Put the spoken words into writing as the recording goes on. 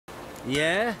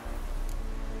Yeah?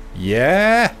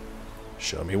 Yeah?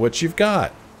 Show me what you've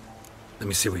got. Let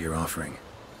me see what you're offering.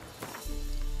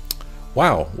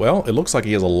 Wow, well, it looks like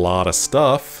he has a lot of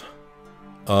stuff.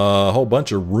 A whole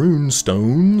bunch of rune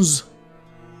stones.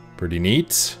 Pretty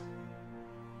neat.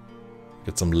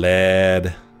 Get some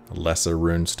lead, a lesser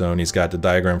rune stone. He's got the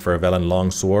diagram for a Velen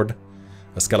longsword,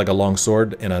 a Skellige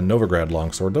longsword, and a Novigrad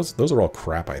longsword. Those are all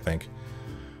crap, I think.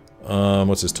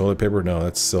 What's this, toilet paper? No,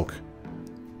 that's silk.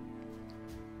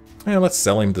 Yeah, let's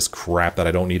sell him this crap that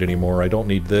I don't need anymore. I don't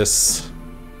need this.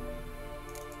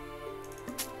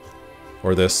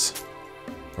 Or this.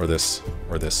 Or this.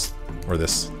 Or this. Or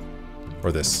this.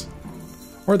 Or this.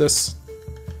 Or this.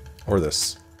 Or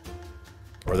this.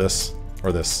 Or this.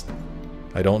 Or this.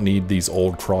 I don't need these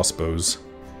old crossbows.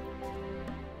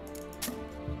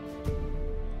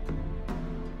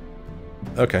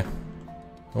 Okay.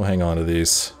 We'll hang on to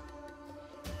these.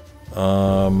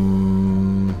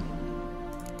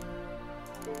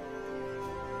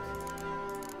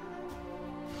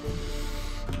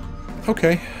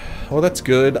 Okay. Well, that's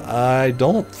good. I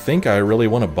don't think I really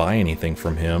want to buy anything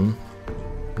from him.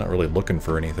 I'm not really looking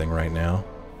for anything right now.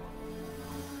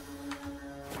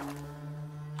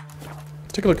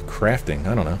 Take a look at crafting.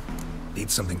 I don't know.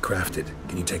 Need something crafted.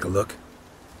 Can you take a look?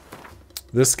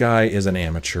 This guy is an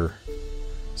amateur.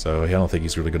 So I don't think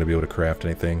he's really going to be able to craft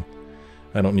anything.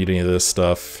 I don't need any of this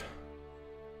stuff.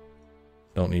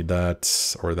 Don't need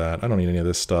that or that. I don't need any of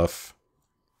this stuff.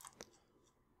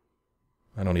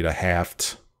 I don't need a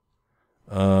haft.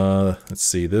 Let's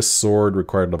see. This sword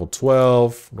required level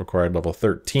 12. Required level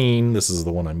 13. This is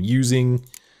the one I'm using.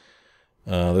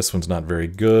 This one's not very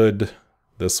good.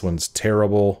 This one's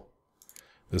terrible.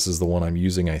 This is the one I'm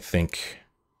using, I think.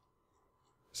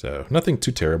 So, nothing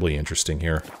too terribly interesting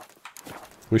here.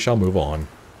 We shall move on.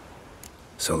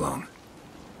 So long.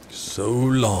 So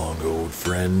long, old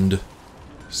friend.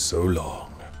 So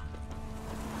long.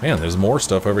 Man, there's more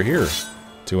stuff over here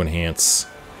to enhance.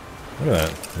 Look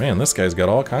at that. Man, this guy's got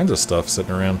all kinds of stuff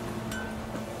sitting around.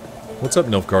 What's up,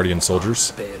 Nilfgaardian soldiers?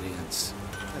 Experience.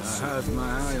 I have my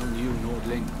eye on you,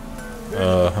 Nordling.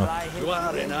 Uh-huh. You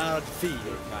are in hard field.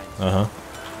 Uh-huh.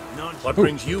 What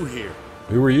brings you here?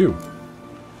 Who are you?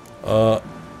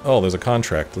 Oh, there's a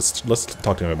contract. Let's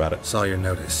talk to him about it. Saw your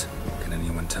notice. Can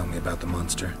anyone tell me about the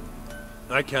monster?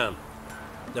 I can.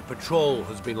 The patrol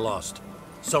has been lost.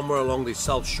 Somewhere along the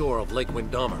south shore of Lake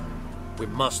Windammer. We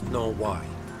must know why.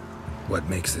 What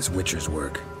makes this Witcher's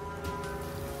work?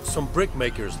 Some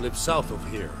brickmakers live south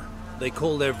of here. They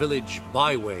call their village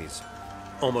Byways.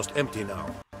 Almost empty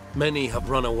now. Many have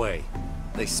run away.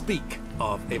 They speak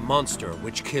of a monster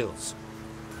which kills.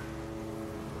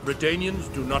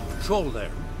 Redanians do not patrol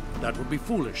there. That would be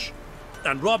foolish.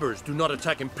 And robbers do not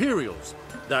attack Imperials.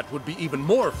 That would be even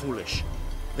more foolish.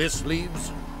 This leaves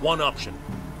one option.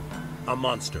 A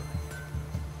monster.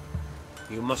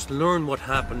 You must learn what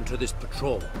happened to this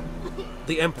patrol.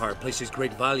 The Empire places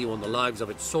great value on the lives of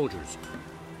its soldiers.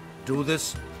 Do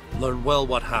this, learn well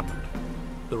what happened.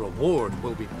 The reward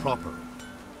will be proper.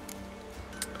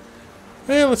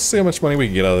 Well, let's see how much money we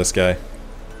can get out of this guy.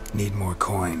 Need more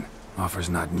coin. Offer's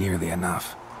not nearly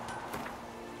enough.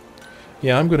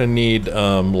 Yeah, I'm gonna need,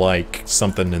 like,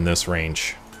 something in this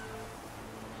range.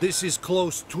 This is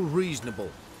close to reasonable.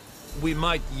 We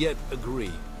might yet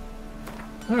agree.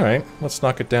 Alright, let's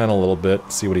knock it down a little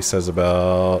bit, see what he says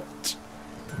about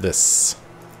this.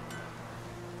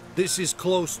 This is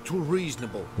close to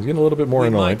reasonable. He's getting a little bit more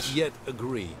annoyed. We might yet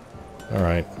agree.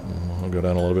 Alright, I'll go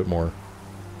down a little bit more.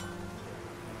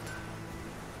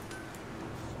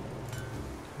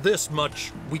 This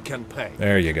much we can pay.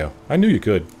 There you go. I knew you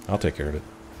could. I'll take care of it.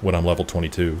 When I'm level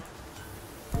 22.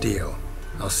 Deal.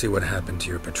 I'll see what happened to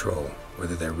your patrol,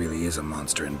 whether there really is a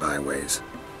monster in Byways.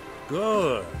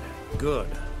 Good. Good.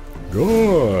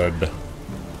 Good.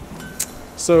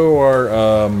 So our,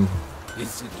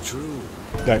 Is it true?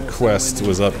 that quest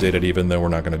was updated even though we're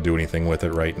not going to do anything with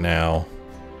it right now.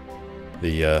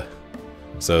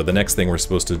 So the next thing we're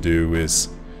supposed to do is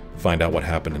find out what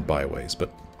happened in Byways,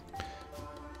 but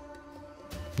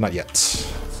not yet.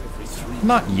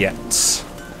 Not yet.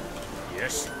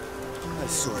 Yes. I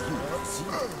saw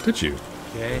you. Did you?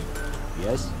 Okay.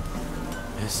 Yes.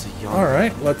 Yes, a young.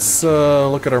 Alright, let's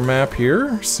look at our map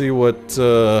here, see what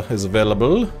is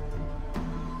available.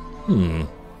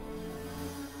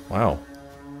 Wow.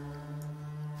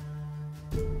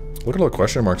 Look at all the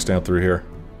question marks down through here.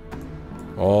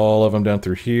 All of them down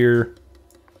through here.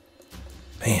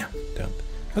 Man,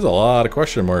 there's a lot of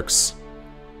question marks.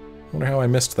 Wonder how I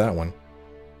missed that one.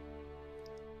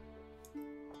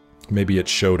 Maybe it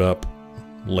showed up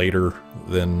later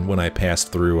than when I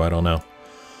passed through, I don't know.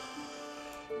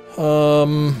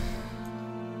 I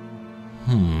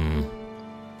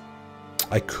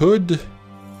could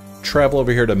travel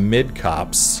over here to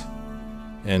Midcopse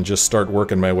and just start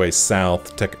working my way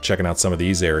south, checking out some of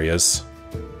these areas.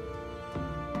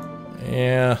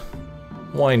 Yeah,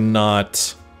 why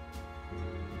not?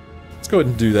 Let's go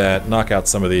ahead and do that, knock out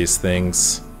some of these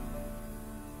things.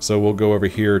 So we'll go over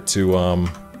here to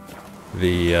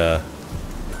the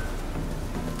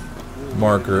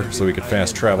marker so we can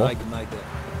fast travel.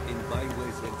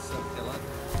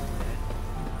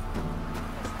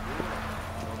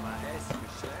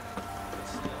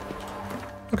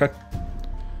 Okay.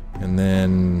 And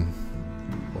then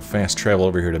we'll fast travel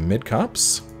over here to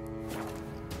Midcopse.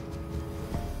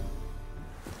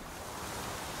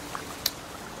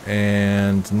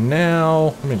 And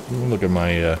now, let me look at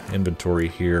my inventory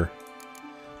here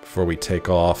before we take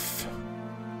off.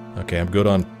 Okay, I'm good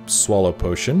on Swallow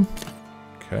Potion.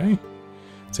 Okay.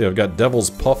 See, I've got Devil's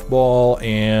Puffball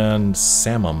and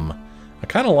Samum. I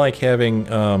kind of like having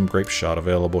Grape Shot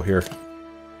available here.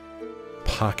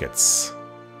 Pockets.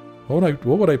 What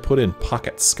would I put in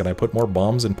pockets? Can I put more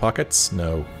bombs in pockets?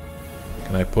 No.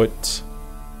 Can I put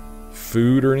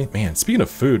food or anything? Man, speaking of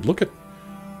food, look at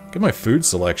my food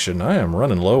selection. I am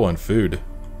running low on food.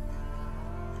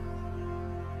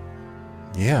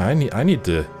 Yeah, I need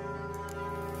to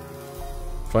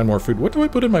find more food. What do I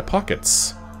put in my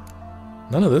pockets?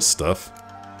 None of this stuff.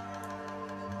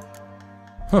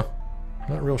 Huh.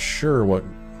 Not real sure what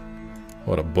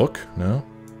a book? No.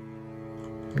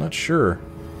 I'm not sure.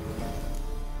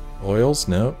 Oils?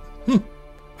 No. I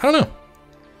don't know.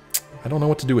 I don't know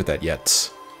what to do with that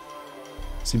yet.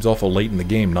 Seems awful late in the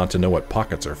game not to know what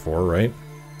pockets are for, right?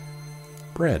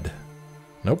 Bread.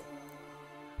 Nope.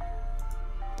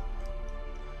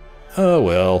 Oh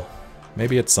well.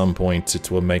 Maybe at some point it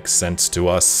will make sense to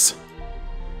us.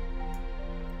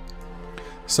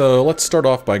 So let's start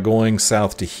off by going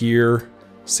south to here.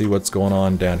 See what's going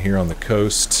on down here on the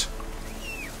coast.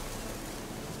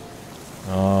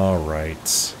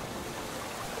 Alright.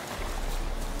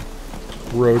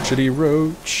 Roachity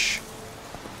roach.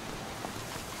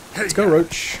 Let's go,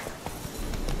 Roach.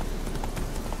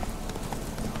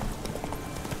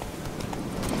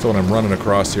 So when I'm running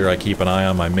across here, I keep an eye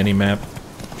on my mini-map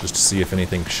just to see if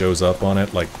anything shows up on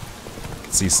it. Like, I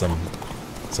can see some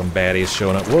baddies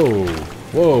showing up. Whoa!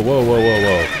 Whoa, whoa, whoa, whoa,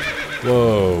 whoa.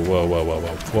 Whoa, whoa, whoa, whoa,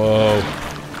 whoa, whoa.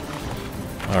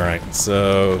 Alright,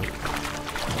 so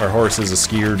our horse is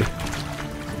scared.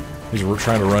 He's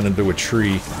trying to run into a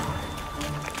tree.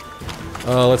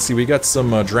 Let's see, we got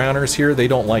some drowners here. They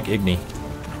don't like Igni.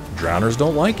 Drowners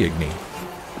don't like Igni.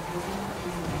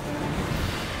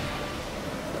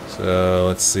 So,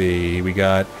 let's see, we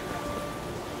got...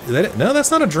 Is that it? No, that's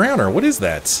not a drowner. What is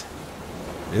that?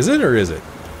 Is it or is it?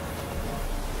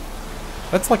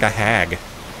 That's like a hag.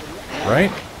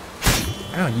 Right?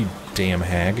 Ow, you damn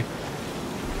hag.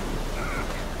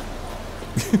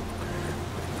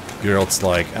 Geralt's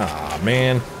like, ah,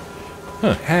 man.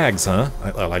 Huh, hags, huh?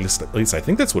 At least I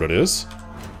think that's what it is.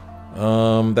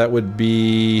 That would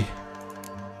be...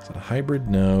 Is it a hybrid?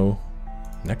 No.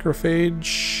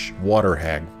 Necrophage? Water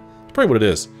hag. That's probably what it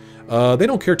is. They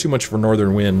don't care too much for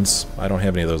northern winds. I don't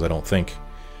have any of those, I don't think.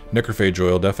 Necrophage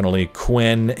oil, definitely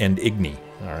Quen and Igni.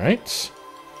 Alright.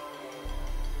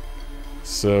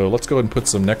 So let's go ahead and put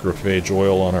some necrophage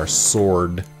oil on our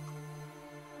sword.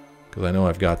 Because I know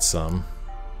I've got some.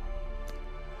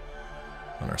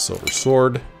 On our silver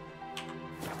sword.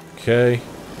 Okay.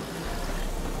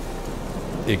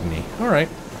 Igni. Alright.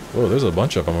 Whoa, there's a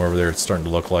bunch of them over there. It's starting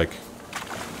to look like.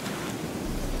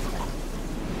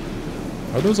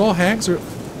 Are those all hags? Or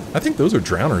I think those are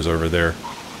drowners over there.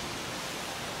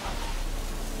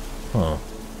 Huh.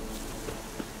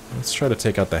 Let's try to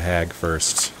take out the hag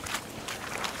first.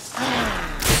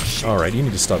 Alright, you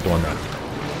need to stop doing that.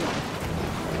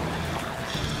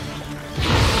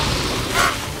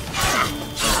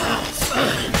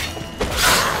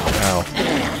 Ow.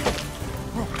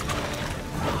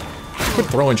 Quit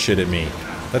throwing shit at me.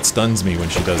 That stuns me when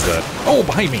she does that. Oh,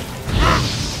 behind me!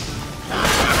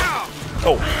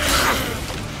 Oh.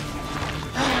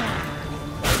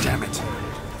 Damn it.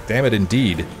 Damn it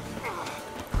indeed.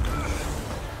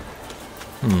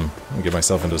 I'm gonna get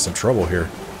myself into some trouble here.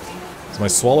 Is my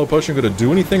Swallow Potion gonna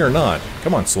do anything or not?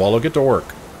 Come on, Swallow, get to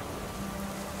work.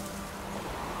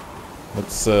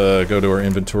 Let's go to our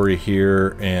inventory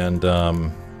here and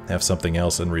have something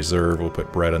else in reserve. We'll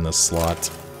put bread in this slot.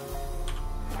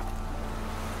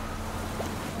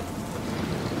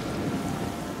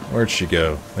 Where'd she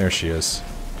go? There she is.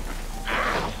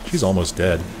 She's almost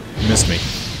dead. You missed me.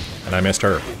 And I missed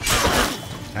her.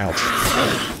 Ouch.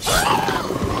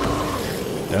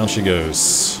 Down she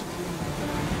goes.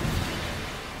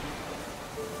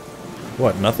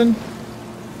 What, nothing?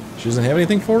 She doesn't have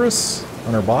anything for us?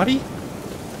 On her body?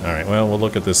 Alright, well, we'll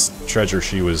look at this treasure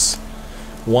she was...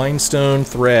 Winestone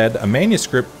thread, a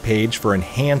manuscript page for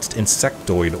enhanced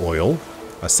insectoid oil,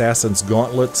 assassin's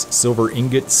gauntlets, silver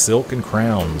ingots, silk, and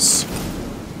crowns.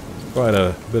 Quite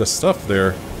a bit of stuff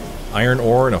there. Iron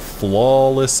ore and a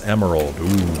flawless emerald.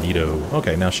 Ooh, neato.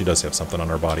 Okay, now she does have something on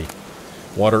her body.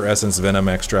 Water essence, venom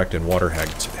extract, and water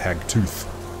hag tooth.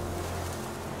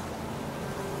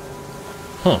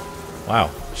 Huh.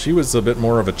 Wow. She was a bit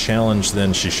more of a challenge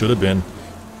than she should have been.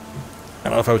 I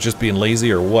don't know if I was just being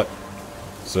lazy or what.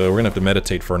 So we're gonna have to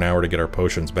meditate for an hour to get our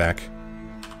potions back.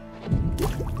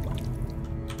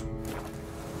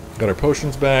 Got our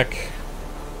potions back.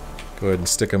 Go ahead and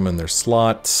stick them in their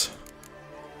slot.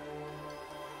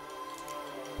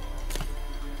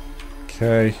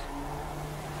 Okay.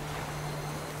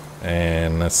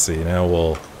 And let's see, now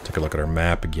we'll take a look at our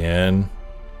map again.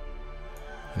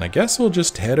 And I guess we'll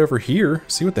just head over here,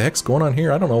 see what the heck's going on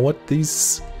here. I don't know what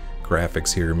these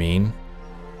graphics here mean.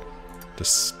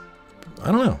 Just,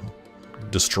 I don't know.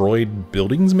 Destroyed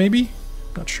buildings, maybe?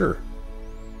 Not sure.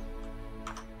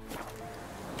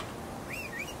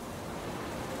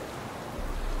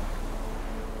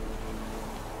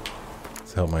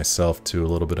 Let's help myself to a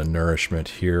little bit of nourishment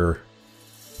here.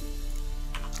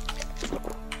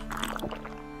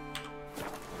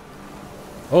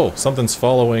 Oh, something's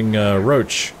following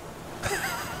Roach.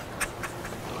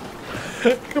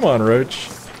 Come on, Roach.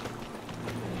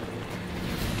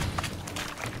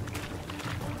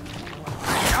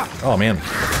 Oh, man.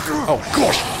 Oh,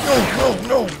 gosh. No,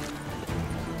 no, no.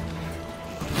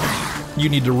 You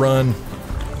need to run.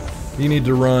 You need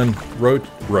to run.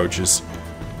 Roaches.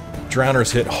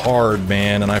 Drowners hit hard,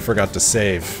 man, and I forgot to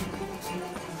save.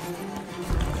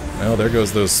 Well, there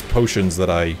goes those potions that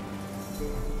I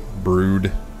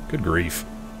brewed. Good grief.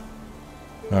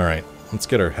 Alright, let's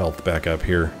get our health back up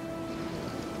here.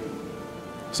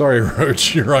 Sorry,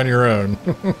 Roach, you're on your own.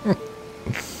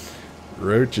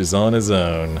 Roach is on his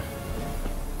own.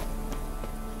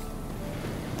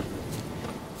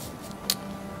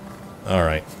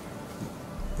 Alright.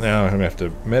 Now I'm gonna have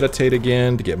to meditate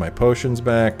again to get my potions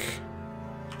back.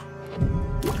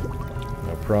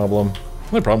 No problem. The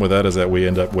only problem with that is that we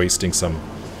end up wasting some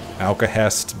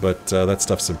alkahest, but that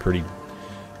stuff's in pretty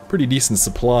decent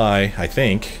supply, I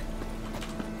think.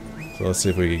 So let's see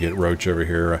if we can get Roach over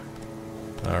here.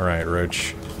 Alright,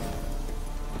 Roach.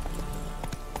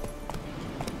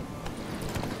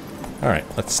 Alright,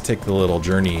 let's take the little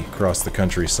journey across the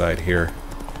countryside here.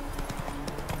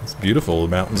 It's beautiful, the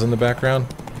mountains in the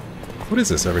background. What is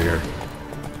this over here?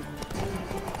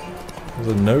 There's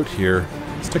a note here.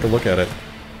 Let's take a look at it.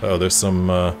 Oh, there's some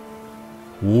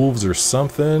wolves or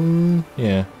something.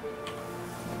 Yeah.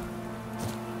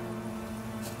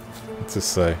 What's this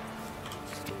say?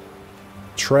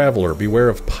 Traveler, beware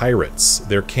of pirates.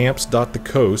 Their camps dot the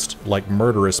coast like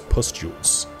murderous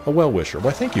pustules. A well-wisher.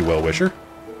 Why, thank you, well-wisher.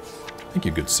 Thank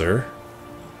you, good sir.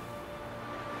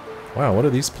 Wow, what are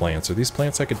these plants? Are these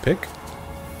plants I could pick?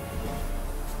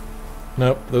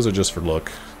 Nope, those are just for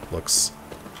looks.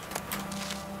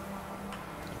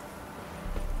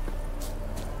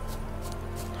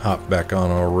 Hop back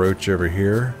on our Roach over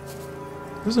here.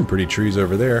 There's some pretty trees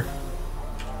over there.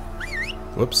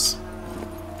 Whoops.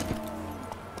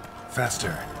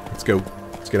 Faster. Let's go.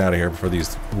 Let's get out of here before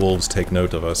these wolves take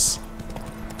note of us.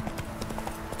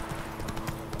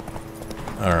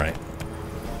 Alright.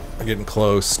 We're getting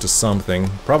close to something.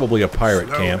 Probably a pirate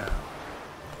camp.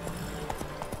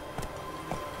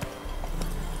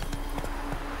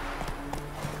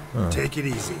 Huh. Take it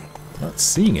easy. Not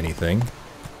seeing anything.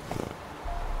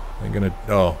 They're gonna...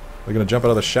 Oh. They're gonna jump out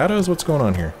of the shadows? What's going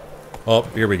on here? Oh,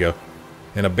 here we go.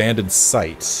 An abandoned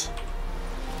site.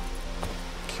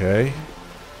 Okay.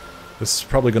 This is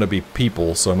probably gonna be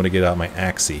people, so I'm gonna get out my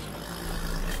axie.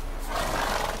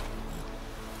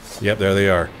 Yep, there they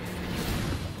are.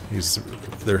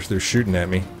 They're shooting at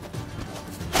me.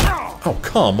 Oh,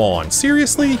 come on.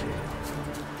 Seriously?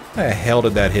 How the hell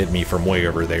did that hit me from way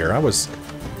over there? I was...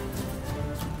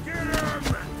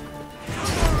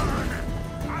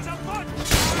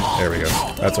 There we go.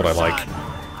 That's what I like.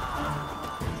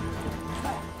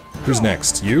 Who's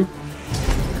next? You?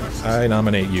 I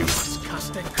nominate you.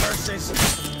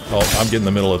 Oh, I'm getting in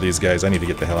the middle of these guys. I need to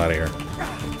get the hell out of here.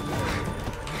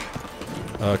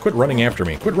 Quit running after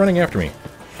me. Quit running after me.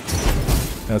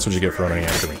 That's what you get for running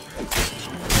after me.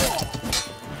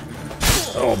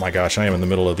 Oh my gosh, I am in the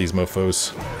middle of these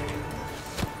mofos.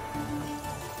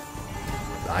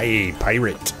 Aye,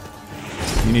 pirate.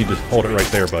 You need to hold it right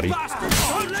there, buddy.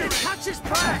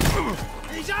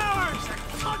 He's ours! The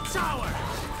cunt's ours!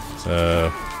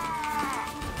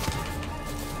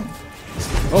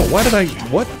 Oh, why did I...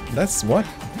 What? That's what?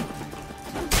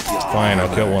 Fine,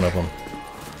 I'll kill one of them.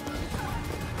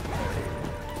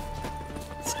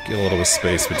 Let's get a little bit of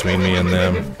space between me and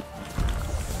them.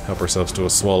 Help ourselves to a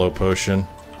swallow potion.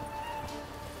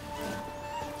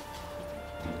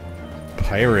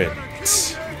 Pirate.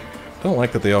 Don't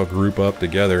like that they all group up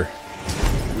together.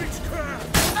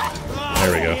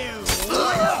 There we go.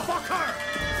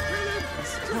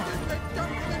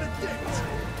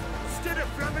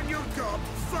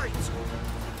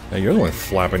 Hey, you're the one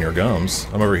flapping your gums.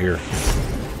 I'm over here.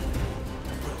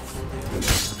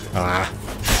 Ah.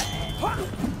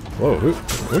 Whoa,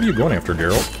 what are you going after,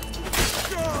 Geralt?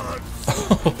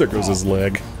 Oh, there goes his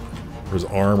leg. Or his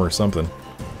arm or something.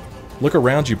 Look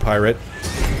around you, pirate.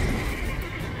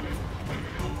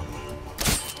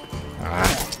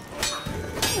 Ah.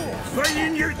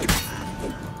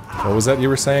 What was that you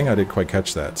were saying? I didn't quite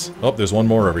catch that. Oh, there's one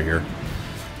more over here.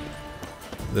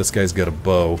 This guy's got a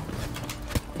bow.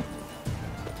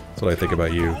 That's what I think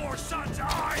about you.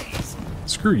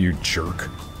 Screw you,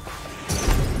 jerk.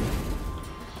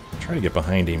 Try to get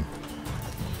behind him.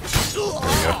 There we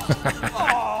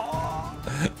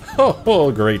go.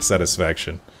 Oh, great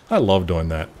satisfaction. I love doing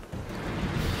that.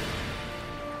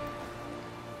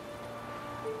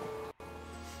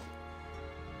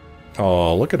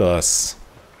 Oh, look at us.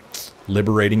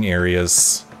 Liberating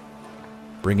areas.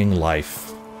 Bringing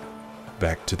life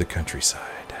back to the countryside.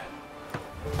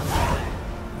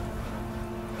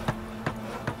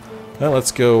 Well,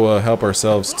 let's go help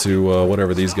ourselves to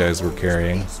whatever these guys were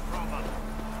carrying.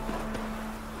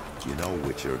 Do you know,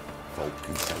 Witcher, folk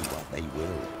can say what they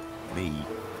will. Me,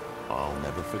 I'll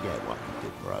never forget what you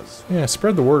did for us. Yeah,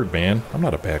 spread the word, man. I'm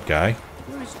not a bad guy.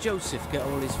 Where does Joseph get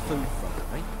all his food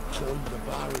from, eh? Join the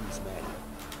Baron's men.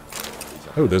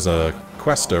 Oh, there's a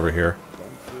quest over here.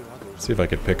 See if I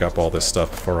could pick up all this stuff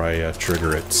before I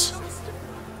trigger it.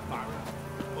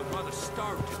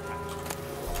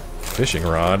 Fishing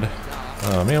rod.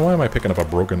 Oh man, why am I picking up a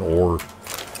broken oar?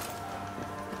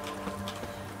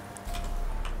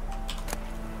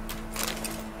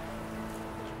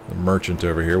 The merchant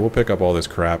over here. We'll pick up all this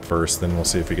crap first, then we'll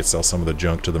see if we can sell some of the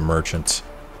junk to the merchant.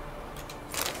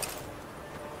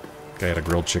 Guy had a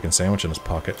grilled chicken sandwich in his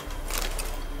pocket.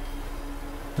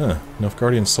 Huh,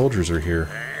 Nilfgaardian soldiers are here.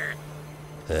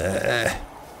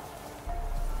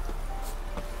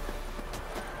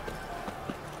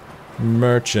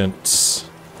 Merchant.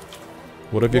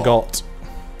 What have you got?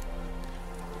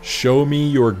 Show me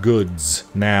your goods,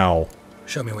 now.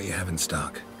 Show me what you have in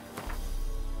stock.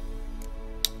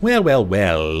 Well, well,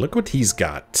 well, look what he's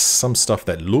got. Some stuff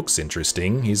that looks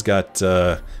interesting. He's got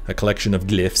a collection of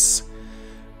glyphs.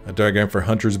 A diagram for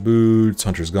hunter's boots,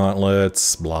 hunter's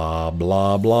gauntlets, blah,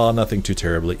 blah, blah. Nothing too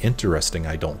terribly interesting,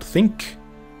 I don't think.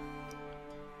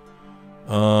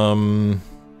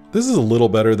 This is a little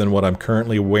better than what I'm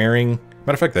currently wearing.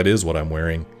 Matter of fact, that is what I'm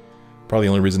wearing. Probably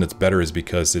the only reason it's better is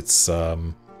because it's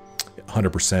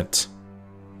 100%.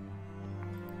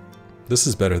 This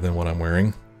is better than what I'm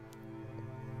wearing.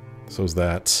 So is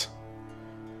that.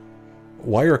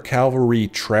 Why are cavalry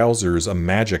trousers a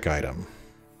magic item?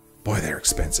 Boy, they're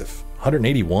expensive.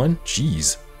 181?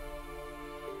 Jeez.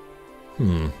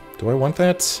 Do I want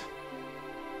that?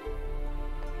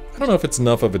 I don't know if it's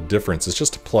enough of a difference. It's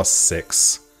just a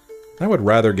 +6. I would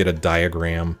rather get a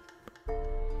diagram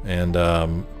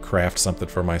and craft something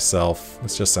for myself.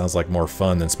 This just sounds like more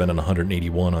fun than spending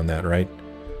 181 on that, right?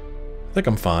 I think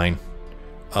I'm fine.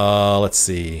 Let's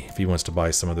see if he wants to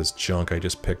buy some of this junk I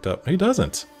just picked up. He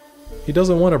doesn't. He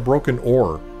doesn't want a broken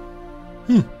ore.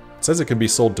 It says it can be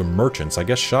sold to merchants. I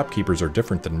guess shopkeepers are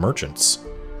different than merchants.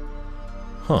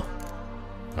 Huh.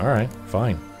 Alright,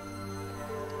 fine.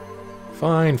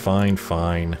 Fine, fine,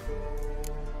 fine.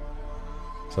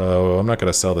 So, I'm not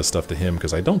going to sell this stuff to him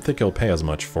because I don't think he'll pay as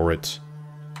much for it.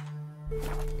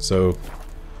 So,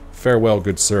 farewell,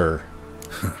 good sir.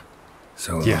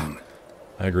 So long. Yeah,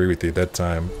 I agree with you at that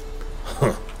time.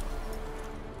 Huh.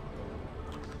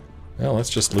 Well, let's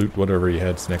just loot whatever he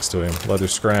had next to him. Leather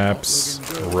scraps,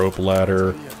 a rope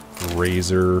ladder,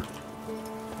 razor.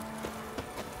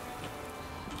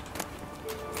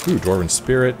 Ooh, Dwarven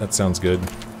Spirit, that sounds good.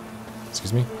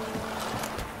 Excuse me.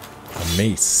 A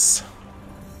mace.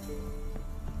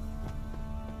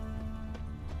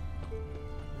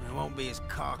 It won't be as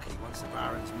cocky once the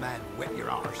Baron's men whip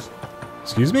your arse.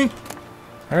 Excuse me?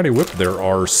 I already whipped their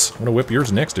arse. I'm gonna whip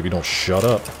yours next if you don't shut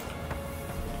up.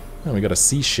 Oh, we got a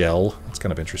seashell. That's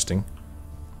kind of interesting.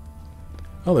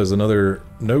 Oh, there's another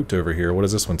note over here. What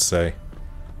does this one say?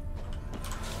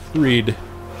 Read.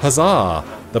 Huzzah!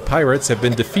 The pirates have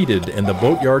been defeated and the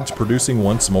boatyard's producing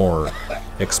once more.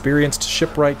 Experienced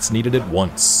shipwrights needed at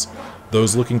once.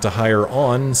 Those looking to hire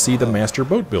on, see the master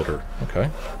boat builder.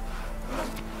 Okay.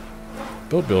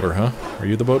 Boat builder, huh? Are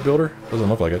you the boat builder? Doesn't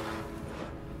look like it.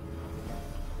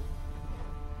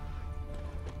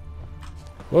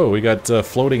 Whoa, we got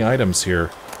floating items here.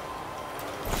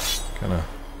 Kinda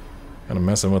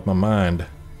messing with my mind.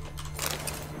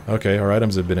 Okay, our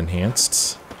items have been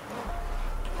enhanced.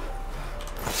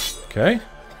 Okay.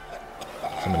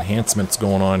 Some enhancements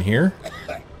going on here.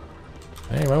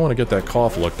 Hey, I want to get that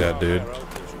cough looked at, dude.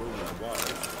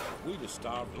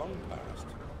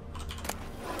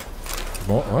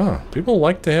 Well, wow, people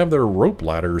like to have their rope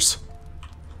ladders.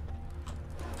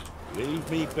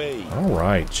 Leave me be.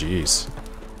 Alright, jeez.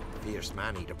 Fierce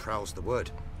man eater prowls the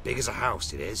wood. Big as a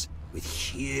house it is, with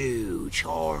huge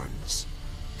horns.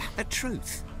 That the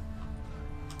truth?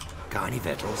 Got any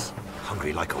victuals?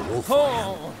 Hungry like a wolf.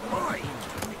 Oh! Boy,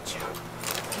 Richard,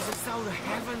 it's as though the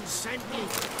heavens sent me.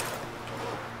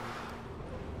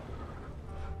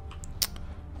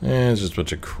 There's just a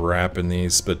bunch of crap in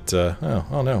these, but,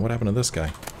 oh no, what happened to this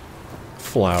guy?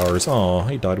 Flowers. Oh,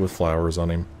 he died with flowers on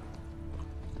him.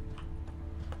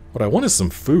 What I want is some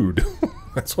food.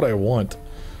 That's what I want.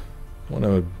 I want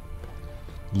to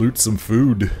loot some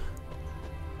food.